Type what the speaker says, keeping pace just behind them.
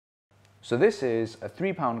So this is a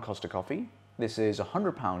 £3 Costa coffee, this is a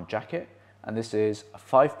 £100 jacket, and this is a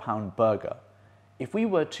 £5 burger. If we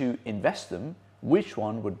were to invest them, which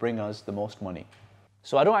one would bring us the most money?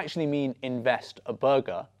 So I don't actually mean invest a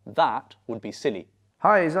burger. That would be silly.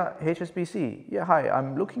 Hi, is that HSBC? Yeah, hi,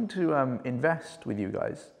 I'm looking to invest with you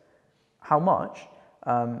guys. How much?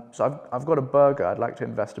 So I've got a burger, I'd like to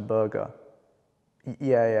invest a burger.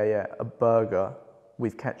 Yeah, a burger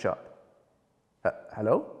with ketchup.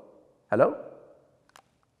 Hello? Hello?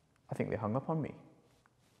 I think they hung up on me.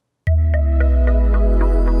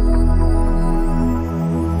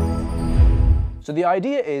 So the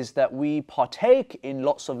idea is that we partake in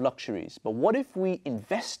lots of luxuries, but what if we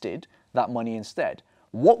invested that money instead?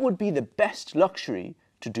 What would be the best luxury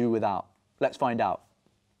to do without? Let's find out.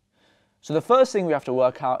 So the first thing we have to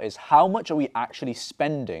work out is how much are we actually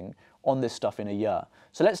spending on this stuff in a year?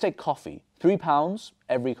 So let's take coffee. £3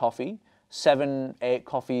 every coffee, 7, 8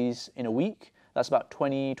 coffees in a week. That's about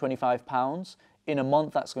 £20–25. In a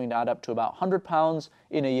month, that's going to add up to about £100.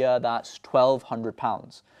 In a year, that's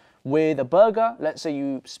 £1,200. With a burger, let's say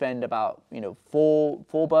you spend about four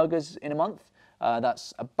burgers in a month.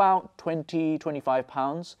 That's about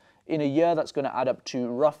 £20–25. In a year, that's going to add up to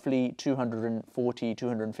roughly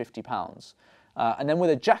 £240–250. And then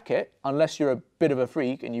with a jacket, unless you're a bit of a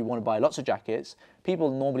freak and you want to buy lots of jackets, people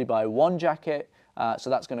normally buy one jacket,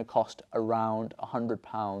 so that's going to cost around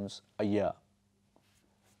 £100 a year.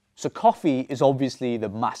 So coffee is obviously the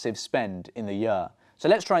massive spend in the year. So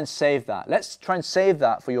let's try and save that. Let's try and save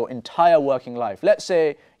that for your entire working life. Let's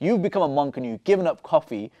say you've become a monk and you've given up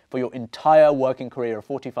coffee for your entire working career of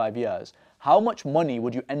 45 years. How much money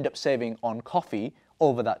would you end up saving on coffee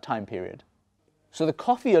over that time period? So the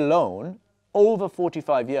coffee alone, over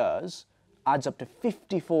 45 years, adds up to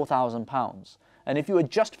 £54,000. And if you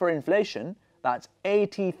adjust for inflation, that's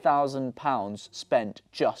 £80,000 spent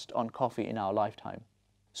just on coffee in our lifetime.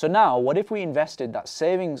 So now, what if we invested that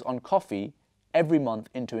savings on coffee every month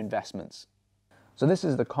into investments? So this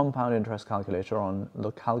is the compound interest calculator on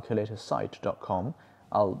thecalculatorsite.com.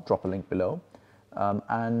 I'll drop a link below.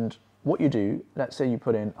 And what you do, let's say you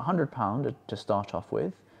put in £100 to start off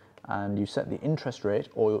with, and you set the interest rate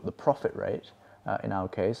or the profit rate, in our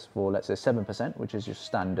case, for let's say 7%, which is your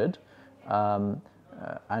standard. And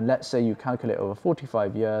let's say you calculate over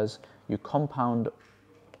 45 years, you compound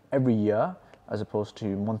every year as opposed to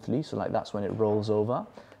monthly, so like that's when it rolls over.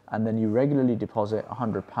 And then you regularly deposit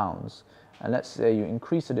 £100. And let's say you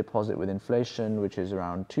increase the deposit with inflation, which is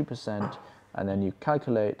around 2%, and then you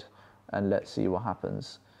calculate, and let's see what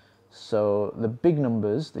happens. So the big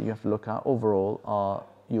numbers that you have to look at overall are,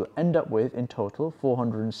 you end up with in total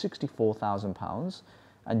 £464,000,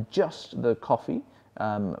 and just the coffee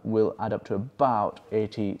will add up to about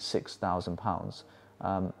 £86,000.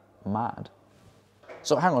 Mad.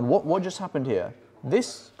 So hang on, what just happened here?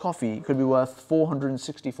 This coffee could be worth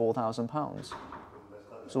 £464,000.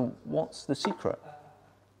 So what's the secret?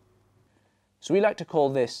 So we like to call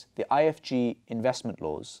this the IFG investment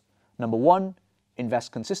laws. Number 1,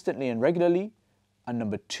 invest consistently and regularly. And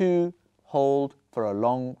number 2, hold for a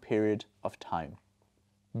long period of time.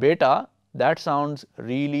 Beta, that sounds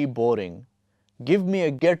really boring. Give me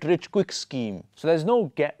a get rich quick scheme. So there's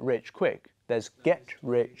no get rich quick. There's get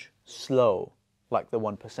rich slow, like the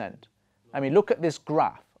 1%. I mean, look at this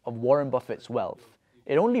graph of Warren Buffett's wealth.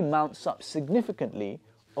 It only mounts up significantly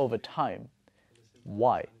over time.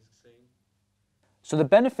 Why? So the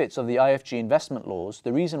benefits of the IFG investment laws,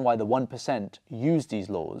 the reason why the 1% use these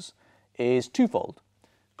laws, is twofold: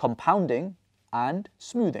 compounding and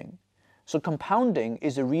smoothing. So compounding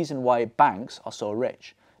is the reason why banks are so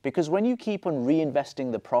rich. Because when you keep on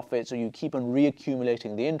reinvesting the profits or you keep on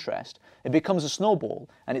reaccumulating the interest, it becomes a snowball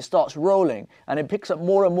and it starts rolling and it picks up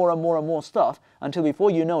more and more and more and more stuff until before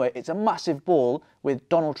you know it, it's a massive ball with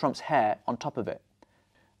Donald Trump's hair on top of it.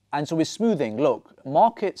 And so with smoothing, look,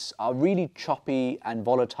 markets are really choppy and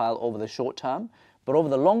volatile over the short term, but over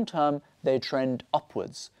the long term, they trend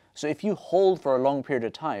upwards. So if you hold for a long period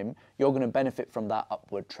of time, you're going to benefit from that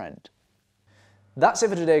upward trend. That's it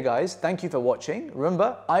for today, guys. Thank you for watching.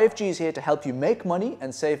 Remember, IFG is here to help you make money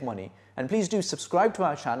and save money. And please do subscribe to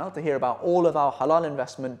our channel to hear about all of our halal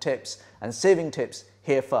investment tips and saving tips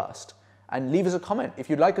here first. And leave us a comment. If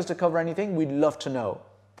you'd like us to cover anything, we'd love to know.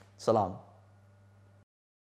 Salaam.